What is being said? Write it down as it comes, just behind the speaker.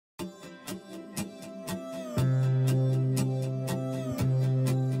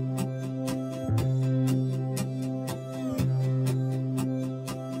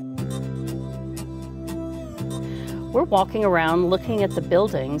We're walking around looking at the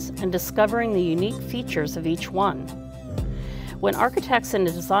buildings and discovering the unique features of each one. When architects and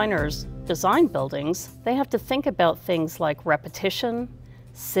designers design buildings, they have to think about things like repetition,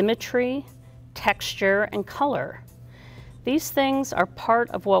 symmetry, texture, and color. These things are part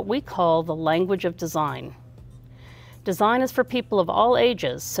of what we call the language of design. Design is for people of all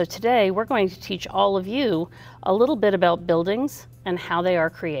ages, so today we're going to teach all of you a little bit about buildings and how they are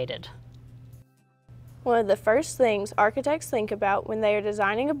created. One of the first things architects think about when they are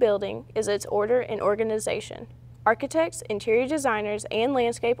designing a building is its order and organization. Architects, interior designers, and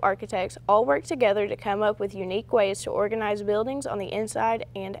landscape architects all work together to come up with unique ways to organize buildings on the inside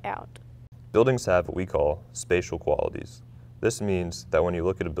and out. Buildings have what we call spatial qualities. This means that when you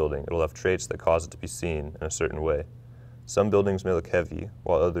look at a building, it'll have traits that cause it to be seen in a certain way. Some buildings may look heavy,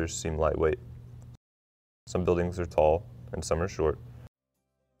 while others seem lightweight. Some buildings are tall, and some are short.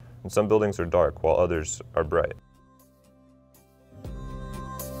 And some buildings are dark, while others are bright.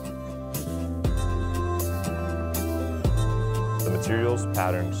 The materials,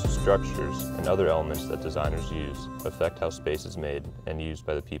 patterns, structures, and other elements that designers use affect how space is made and used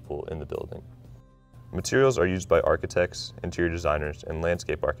by the people in the building. Materials are used by architects, interior designers, and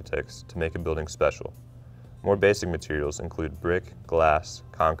landscape architects to make a building special. More basic materials include brick, glass,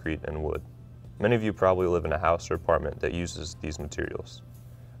 concrete, and wood. Many of you probably live in a house or apartment that uses these materials.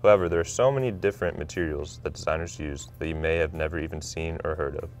 However, there are so many different materials that designers use that you may have never even seen or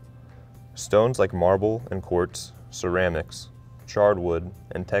heard of. Stones like marble and quartz, ceramics, charred wood,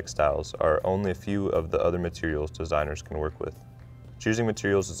 and textiles are only a few of the other materials designers can work with. Choosing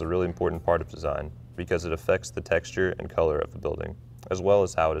materials is a really important part of design because it affects the texture and color of the building, as well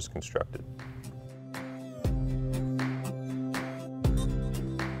as how it is constructed.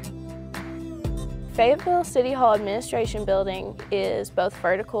 Fayetteville City Hall Administration Building is both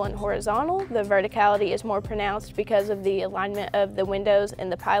vertical and horizontal. The verticality is more pronounced because of the alignment of the windows and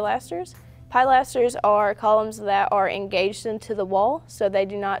the pilasters. Pilasters are columns that are engaged into the wall, so they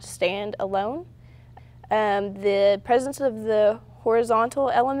do not stand alone. The presence of the horizontal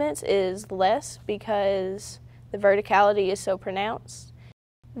elements is less because the verticality is so pronounced.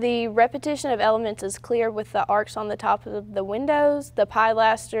 The repetition of elements is clear with the arcs on the top of the windows, the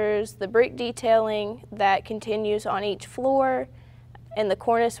pilasters, the brick detailing that continues on each floor, and the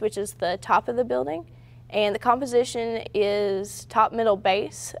cornice, which is the top of the building. And the composition is top, middle,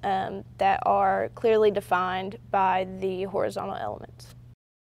 base that are clearly defined by the horizontal elements.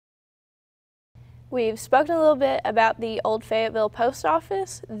 We've spoken a little bit about the old Fayetteville Post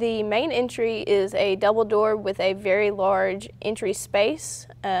Office. The main entry is a double door with a very large entry space.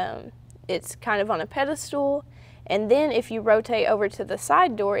 It's kind of on a pedestal. And then if you rotate over to the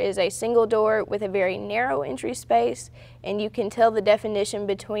side door is a single door with a very narrow entry space, and you can tell the definition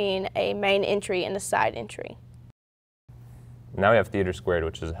between a main entry and a side entry. Now we have Theater Squared,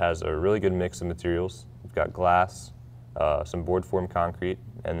 which has a really good mix of materials. We've got glass, some board form concrete,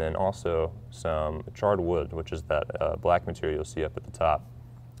 and then also some charred wood, which is that black material you'll see up at the top,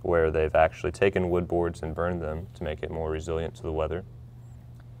 where they've actually taken wood boards and burned them to make it more resilient to the weather.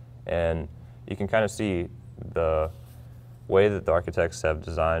 And you can kind of see the way that the architects have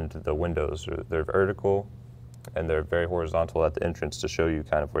designed the windows. They're vertical and they're very horizontal at the entrance to show you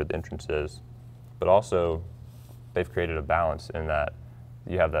kind of where the entrance is. But also, they've created a balance in that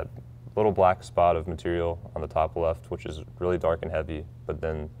you have that little black spot of material on the top left, which is really dark and heavy, but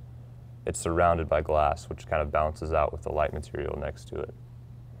then it's surrounded by glass, which kind of balances out with the light material next to it.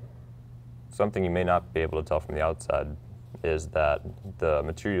 Something you may not be able to tell from the outside is that the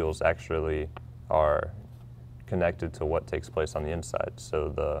materials actually are connected to what takes place on the inside. So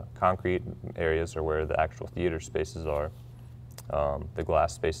the concrete areas are where the actual theater spaces are. The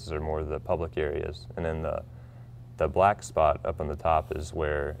glass spaces are more the public areas. And then the black spot up on the top is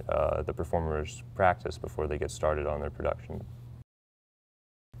where the performers practice before they get started on their production.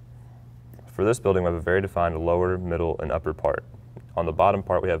 For this building, we have a very defined lower, middle, and upper part. On the bottom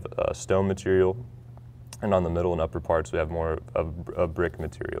part, we have stone material, and on the middle and upper parts, we have more of brick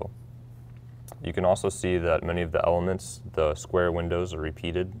material. You can also see that many of the elements, the square windows, are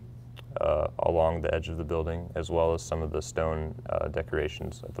repeated along the edge of the building, as well as some of the stone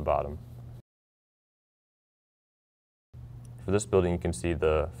decorations at the bottom. For this building, you can see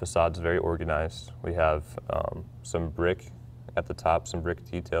the facade's very organized. We have some brick at the top, some brick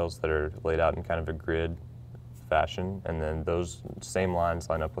details that are laid out in kind of a grid fashion, and then those same lines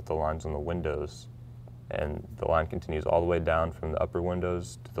line up with the lines on the windows. And the line continues all the way down from the upper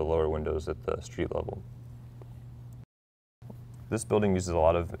windows to the lower windows at the street level. This building uses a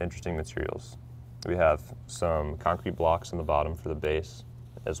lot of interesting materials. We have some concrete blocks on the bottom for the base,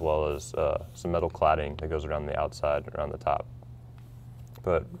 as well as some metal cladding that goes around the outside, around the top.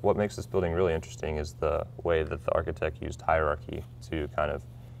 But what makes this building really interesting is the way that the architect used hierarchy to kind of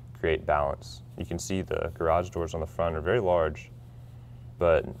create balance. You can see the garage doors on the front are very large,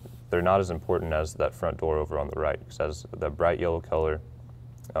 but they're not as important as that front door over on the right, because it has the bright yellow color.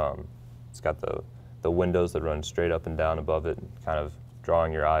 It's got the windows that run straight up and down above it, kind of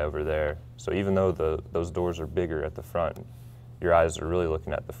drawing your eye over there. So even though those doors are bigger at the front, your eyes are really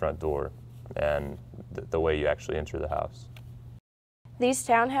looking at the front door and the way you actually enter the house. These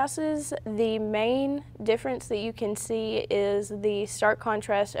townhouses, the main difference that you can see is the stark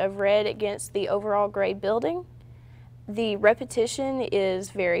contrast of red against the overall gray building. The repetition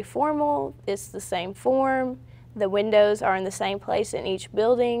is very formal, it's the same form, the windows are in the same place in each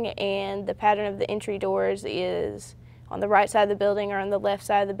building, and the pattern of the entry doors is on the right side of the building or on the left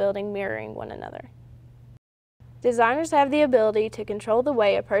side of the building, mirroring one another. Designers have the ability to control the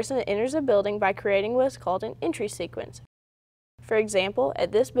way a person enters a building by creating what is called an entry sequence. For example,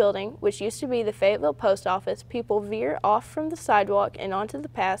 at this building, which used to be the Fayetteville Post Office, people veer off from the sidewalk and onto the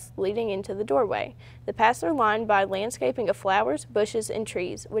paths leading into the doorway. The paths are lined by landscaping of flowers, bushes, and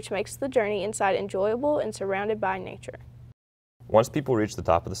trees, which makes the journey inside enjoyable and surrounded by nature. Once people reach the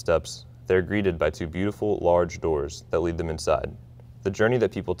top of the steps, they're greeted by two beautiful, large doors that lead them inside. The journey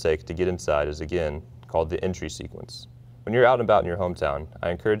that people take to get inside is again called the entry sequence. When you're out and about in your hometown,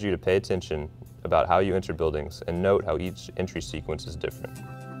 I encourage you to pay attention about how you enter buildings and note how each entry sequence is different.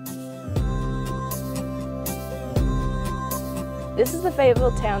 This is the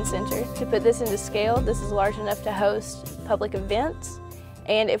Fayetteville Town Center. To put this into scale, this is large enough to host public events.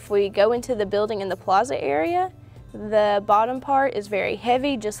 And if we go into the building in the plaza area, the bottom part is very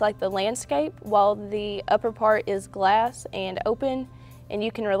heavy, just like the landscape, while the upper part is glass and open, and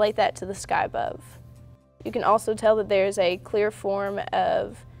you can relate that to the sky above. You can also tell that there's a clear form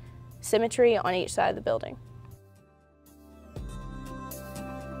of symmetry on each side of the building.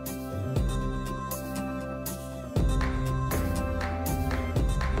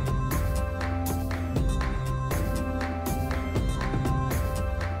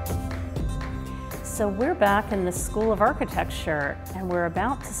 So we're back in the School of Architecture, and we're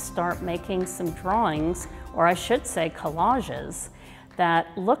about to start making some drawings, or I should say collages,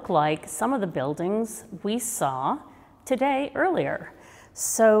 that look like some of the buildings we saw today earlier.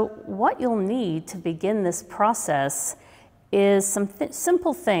 So what you'll need to begin this process is some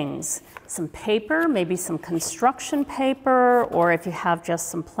simple things. Some paper, maybe some construction paper, or if you have just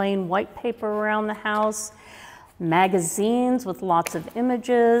some plain white paper around the house, magazines with lots of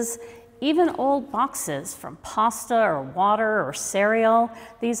images, even old boxes from pasta or water or cereal.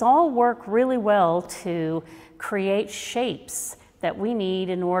 These all work really well to create shapes that we need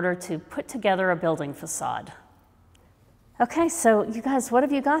in order to put together a building facade. Okay, so you guys, what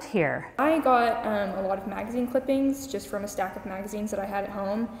have you got here? I got a lot of magazine clippings just from a stack of magazines that I had at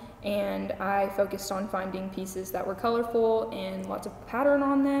home, and I focused on finding pieces that were colorful and lots of pattern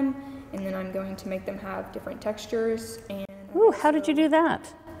on them, and then I'm going to make them have different textures. And Ooh, how did you do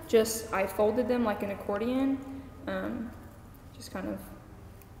that? I folded them like an accordion, just kind of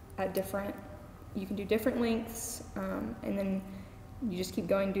at different, you can do different lengths, and then you just keep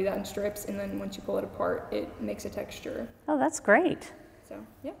going, do that in strips, and then once you pull it apart, it makes a texture. Oh, that's great. So,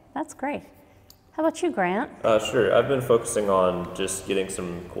 yeah. That's great. How about you, Grant? Sure, I've been focusing on just getting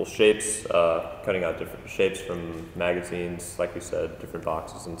some cool shapes, cutting out different shapes from magazines, like we said, different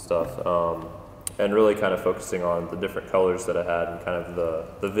boxes and stuff, and really kind of focusing on the different colors that I had and kind of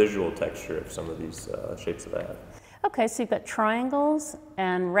the visual texture of some of these shapes that I had. Okay, so you've got triangles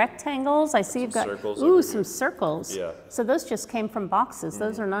and rectangles. I see you've got some circles. Yeah. So those just came from boxes.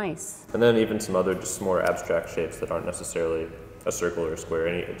 Those are nice. And then even some other just more abstract shapes that aren't necessarily a circle or a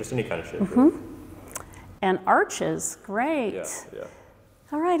square, just any kind of shape. Really. And arches, great. Yeah.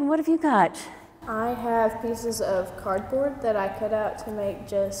 All right, and what have you got? I have pieces of cardboard that I cut out to make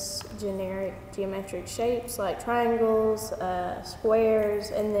just generic geometric shapes like triangles, squares,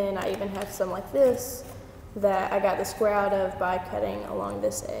 and then I even have some like this that I got the square out of by cutting along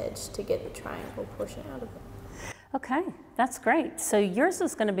this edge to get the triangle portion out of it. Okay, that's great. So yours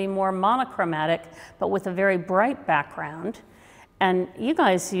is going to be more monochromatic, but with a very bright background. And you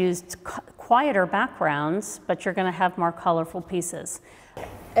guys used quieter backgrounds, but you're going to have more colorful pieces.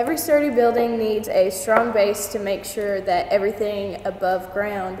 Every sturdy building needs a strong base to make sure that everything above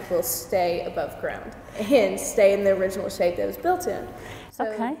ground will stay above ground and stay in the original shape that it was built in. So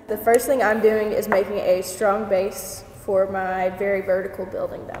Okay. The first thing I'm doing is making a strong base for my very vertical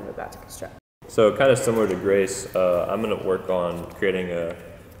building that I'm about to construct. So kind of similar to Grace, I'm going to work on creating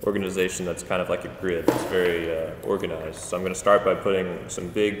organization that's kind of like a grid. It's very organized. So I'm going to start by putting some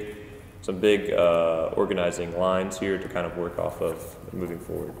big organizing lines here to kind of work off of moving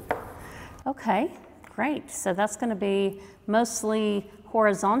forward. Okay, great. So that's going to be mostly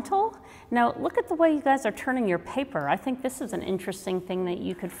horizontal. Now look at the way you guys are turning your paper. I think this is an interesting thing that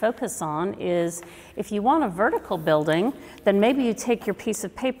you could focus on is if you want a vertical building, then maybe you take your piece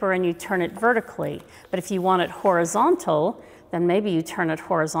of paper and you turn it vertically. But if you want it horizontal, then maybe you turn it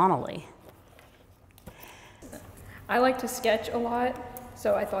horizontally. I like to sketch a lot,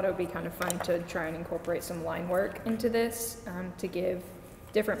 so I thought it would be kind of fun to try and incorporate some line work into this to give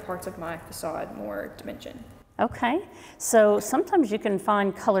different parts of my facade more dimension. Okay, so sometimes you can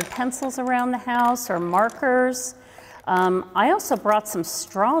find colored pencils around the house or markers. I also brought some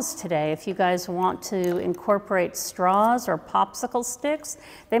straws today. If you guys want to incorporate straws or popsicle sticks,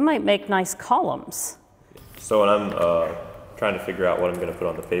 they might make nice columns. So when I'm trying to figure out what I'm going to put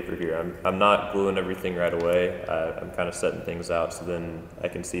on the paper here, I'm not gluing everything right away. I'm kind of setting things out so then I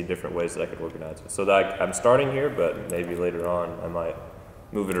can see different ways that I could organize it. So that I'm starting here, but maybe later on I might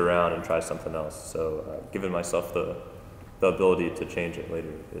move it around and try something else. So giving myself the ability to change it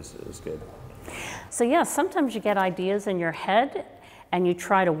later is good. So yeah, sometimes you get ideas in your head and you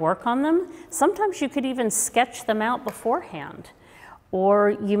try to work on them. Sometimes you could even sketch them out beforehand.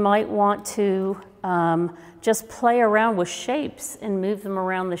 Or you might want to just play around with shapes and move them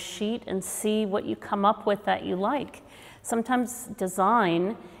around the sheet and see what you come up with that you like. Sometimes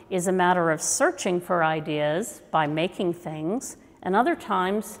design is a matter of searching for ideas by making things, and other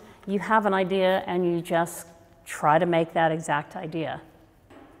times you have an idea and you just try to make that exact idea.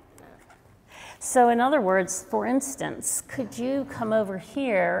 So in other words, for instance, could you come over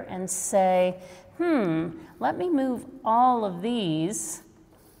here and say, let me move all of these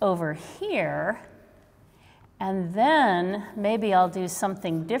over here, and then maybe I'll do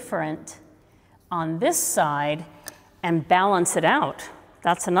something different on this side and balance it out.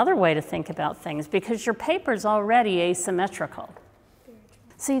 That's another way to think about things because your paper's already asymmetrical.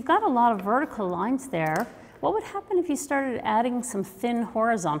 So you've got a lot of vertical lines there. What would happen if you started adding some thin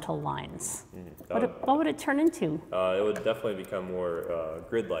horizontal lines? What would it turn into? It would definitely become more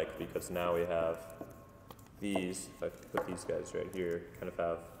grid-like because now we have these, if I put these guys right here, kind of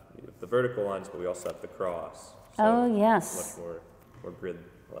have the vertical lines, but we also have the cross. So oh, yes. Much more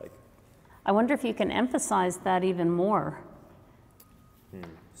grid-like. I wonder if you can emphasize that even more.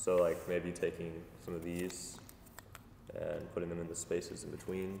 So like maybe taking some of these and putting them in the spaces in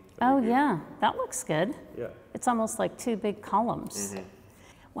between. Oh yeah, that looks good. Yeah. It's almost like two big columns.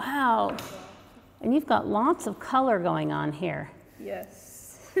 Wow. And you've got lots of color going on here.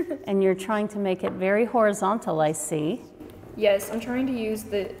 Yes. And you're trying to make it very horizontal, I see. Yes, I'm trying to use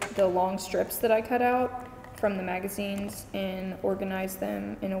the long strips that I cut out from the magazines and organize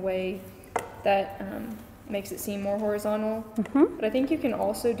them in a way that makes it seem more horizontal. But I think you can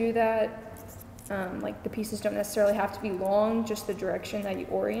also do that. Like the pieces don't necessarily have to be long, just the direction that you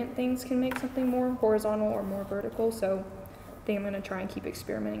orient things can make something more horizontal or more vertical. So I think I'm going to try and keep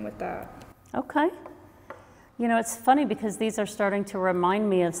experimenting with that. Okay. You know, it's funny because these are starting to remind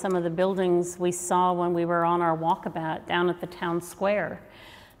me of some of the buildings we saw when we were on our walkabout down at the town square.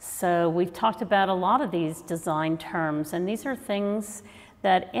 So we've talked about a lot of these design terms, and these are things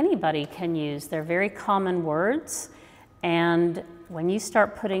that anybody can use. They're very common words, and when you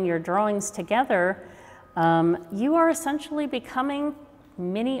start putting your drawings together, you are essentially becoming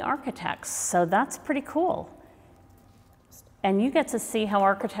mini architects, so that's pretty cool. And you get to see how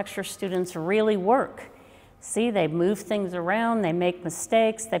architecture students really work. See, they move things around, they make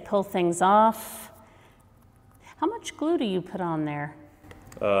mistakes, they pull things off. How much glue do you put on there?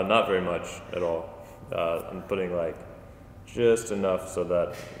 Not very much at all. I'm putting like just enough so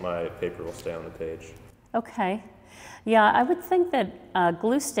that my paper will stay on the page. Okay. Yeah, I would think that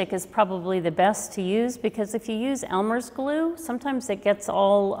glue stick is probably the best to use because if you use Elmer's glue, sometimes it gets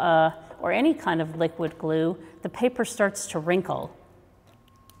all, or any kind of liquid glue, the paper starts to wrinkle.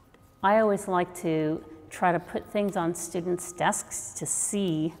 I always like to try to put things on students' desks to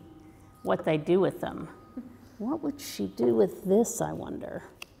see what they do with them. What would she do with this, I wonder?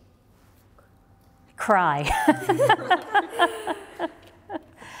 Cry.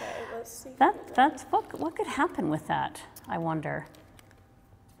 That's what could happen with that, I wonder.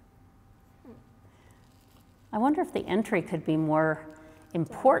 I wonder if the entry could be more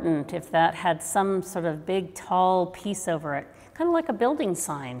important if that had some sort of big, tall piece over it, kind of like a building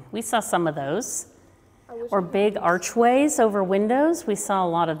sign. We saw some of those. Or big archways over windows. We saw a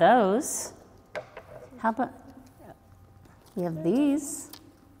lot of those. How about, we have these.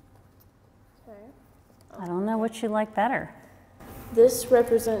 I don't know what you like better. This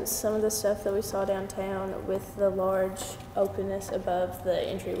represents some of the stuff that we saw downtown with the large openness above the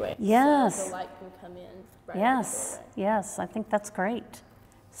entryway. Yes. So the light can come in right Yes, yes, I think that's great.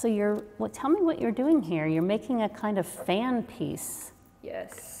 So tell me what you're doing here. You're making a kind of fan piece.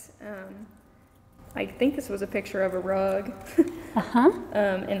 Yes. I think this was a picture of a rug.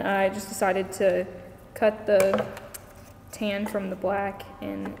 And I just decided to cut the tan from the black,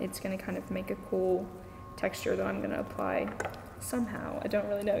 and it's going to kind of make a cool texture that I'm going to apply somehow. I don't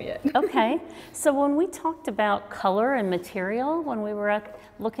really know yet. Okay, so when we talked about color and material, when we were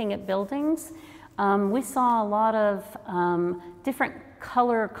looking at buildings, we saw a lot of different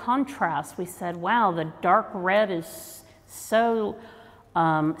color contrast. We said, wow, the dark red is so,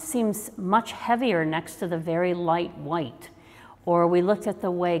 seems much heavier next to the very light white. Or we looked at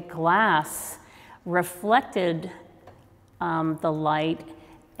the way glass reflected the light,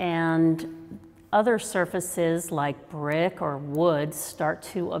 and other surfaces like brick or wood start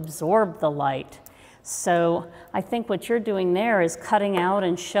to absorb the light. So I think what you're doing there is cutting out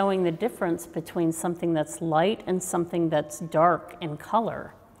and showing the difference between something that's light and something that's dark in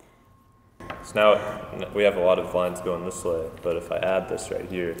color. So now we have a lot of lines going this way, but if I add this right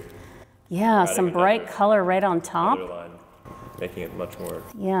here. Yeah, some bright color right on top. Line, making it much more.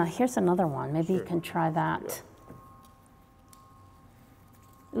 Yeah, here's another one. Maybe you can try that. Yeah.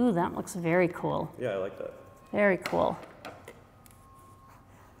 Ooh, that looks very cool. Yeah, I like that. Very cool.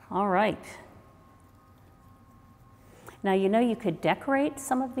 All right. Now, you know, you could decorate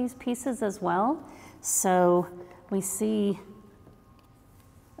some of these pieces as well. So we see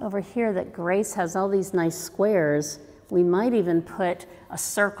over here that Grace has all these nice squares. We might even put a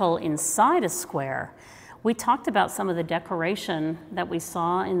circle inside a square. We talked about some of the decoration that we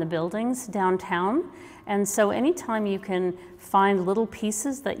saw in the buildings downtown. And so anytime you can find little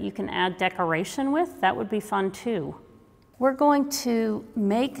pieces that you can add decoration with, that would be fun too. We're going to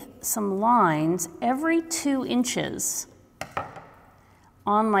make some lines every 2 inches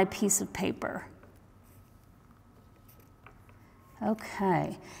on my piece of paper.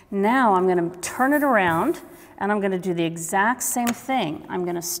 Okay, now I'm going to turn it around and I'm going to do the exact same thing. I'm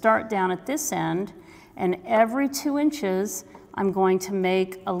going to start down at this end, and every 2 inches I'm going to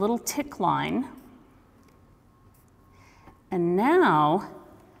make a little tick line. And now,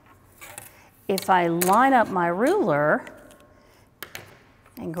 if I line up my ruler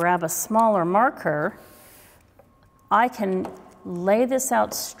and grab a smaller marker, I can lay this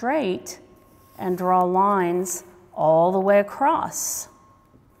out straight and draw lines all the way across.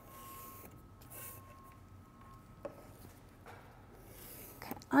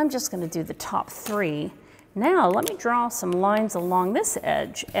 Okay, I'm just going to do the top 3. Now, let me draw some lines along this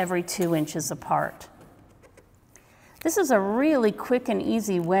edge every 2 inches apart. This is a really quick and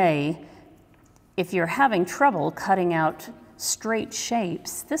easy way if you're having trouble cutting out straight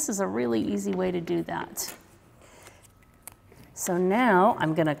shapes. This is a really easy way to do that. So now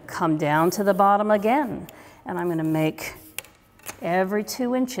I'm going to come down to the bottom again, and I'm going to make every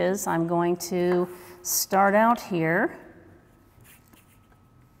 2 inches. I'm going to start out here.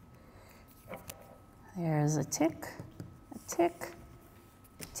 There's a tick, tick,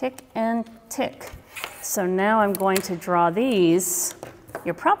 and tick. So now I'm going to draw these.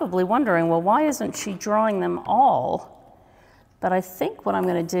 You're probably wondering, well, why isn't she drawing them all? But I think what I'm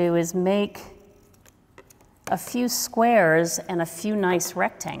going to do is make a few squares and a few nice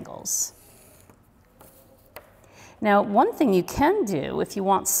rectangles. Now, one thing you can do if you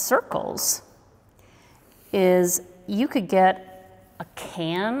want circles is you could get a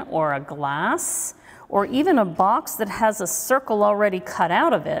can or a glass or even a box that has a circle already cut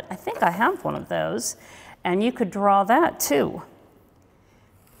out of it. I think I have one of those, and you could draw that too.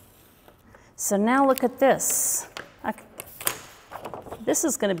 So now look at this. This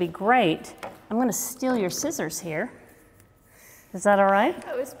is going to be great. I'm going to steal your scissors here. Is that all right?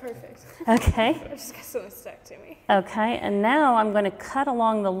 That was perfect. Okay. I just got something stuck to me. Okay, and now I'm going to cut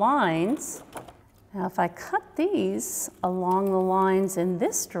along the lines. Now if I cut these along the lines in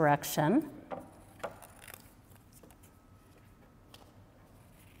this direction,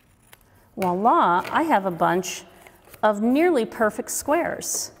 voila, I have a bunch of nearly perfect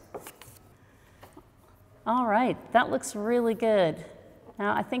squares. All right, that looks really good.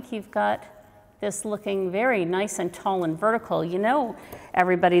 Now I think you've got this looking very nice and tall and vertical. You know,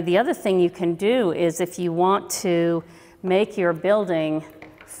 everybody, the other thing you can do is if you want to make your building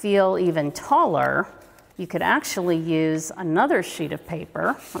feel even taller, you could actually use another sheet of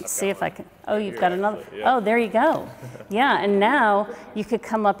paper. Let's see if I can, oh, you've got another, oh, there you go. Yeah, and now you could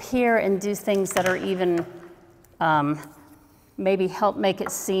come up here and do things that are even, maybe help make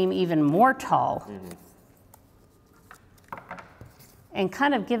it seem even more tall. and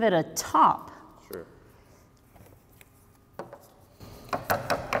kind of give it a top. Sure.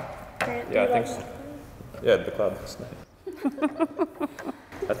 Grant, Yeah, I think so. Yeah, the cloud looks nice.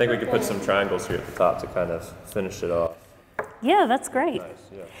 I think we could put some triangles here at the top to kind of finish it off. Yeah, that's great. Nice,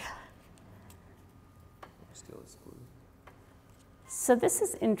 yeah. Steal this blue. So this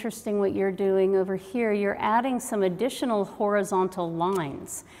is interesting what you're doing over here. You're adding some additional horizontal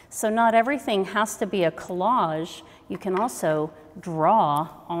lines. So not everything has to be a collage. You can also draw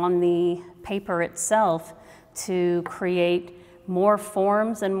on the paper itself to create more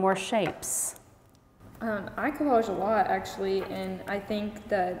forms and more shapes. I collage a lot actually, and I think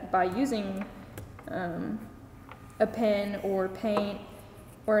that by using a pen or paint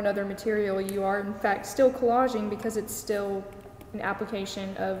or another material, you are in fact still collaging because it's still an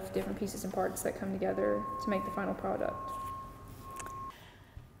application of different pieces and parts that come together to make the final product.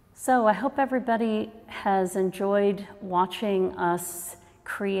 So I hope everybody has enjoyed watching us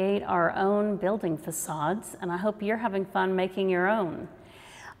create our own building facades, and I hope you're having fun making your own.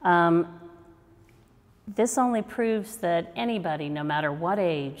 This only proves that anybody, no matter what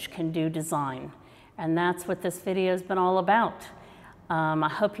age, can do design. And that's what this video has been all about. I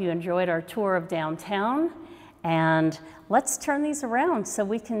hope you enjoyed our tour of downtown. And let's turn these around so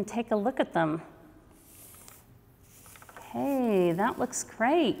we can take a look at them. Hey, that looks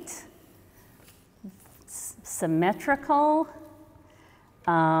great. It's symmetrical.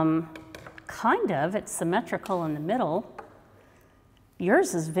 Kind of, it's symmetrical in the middle.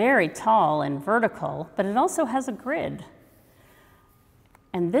 Yours is very tall and vertical, but it also has a grid.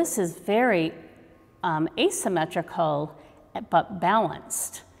 And this is very asymmetrical, but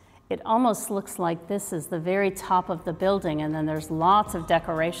balanced. It almost looks like this is the very top of the building, and then there's lots of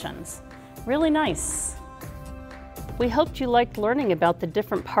decorations. Really nice. We hoped you liked learning about the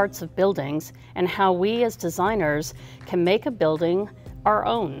different parts of buildings and how we as designers can make a building our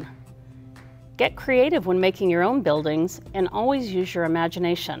own. Get creative when making your own buildings and always use your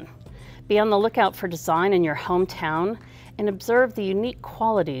imagination. Be on the lookout for design in your hometown and observe the unique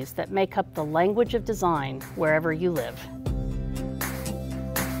qualities that make up the language of design wherever you live.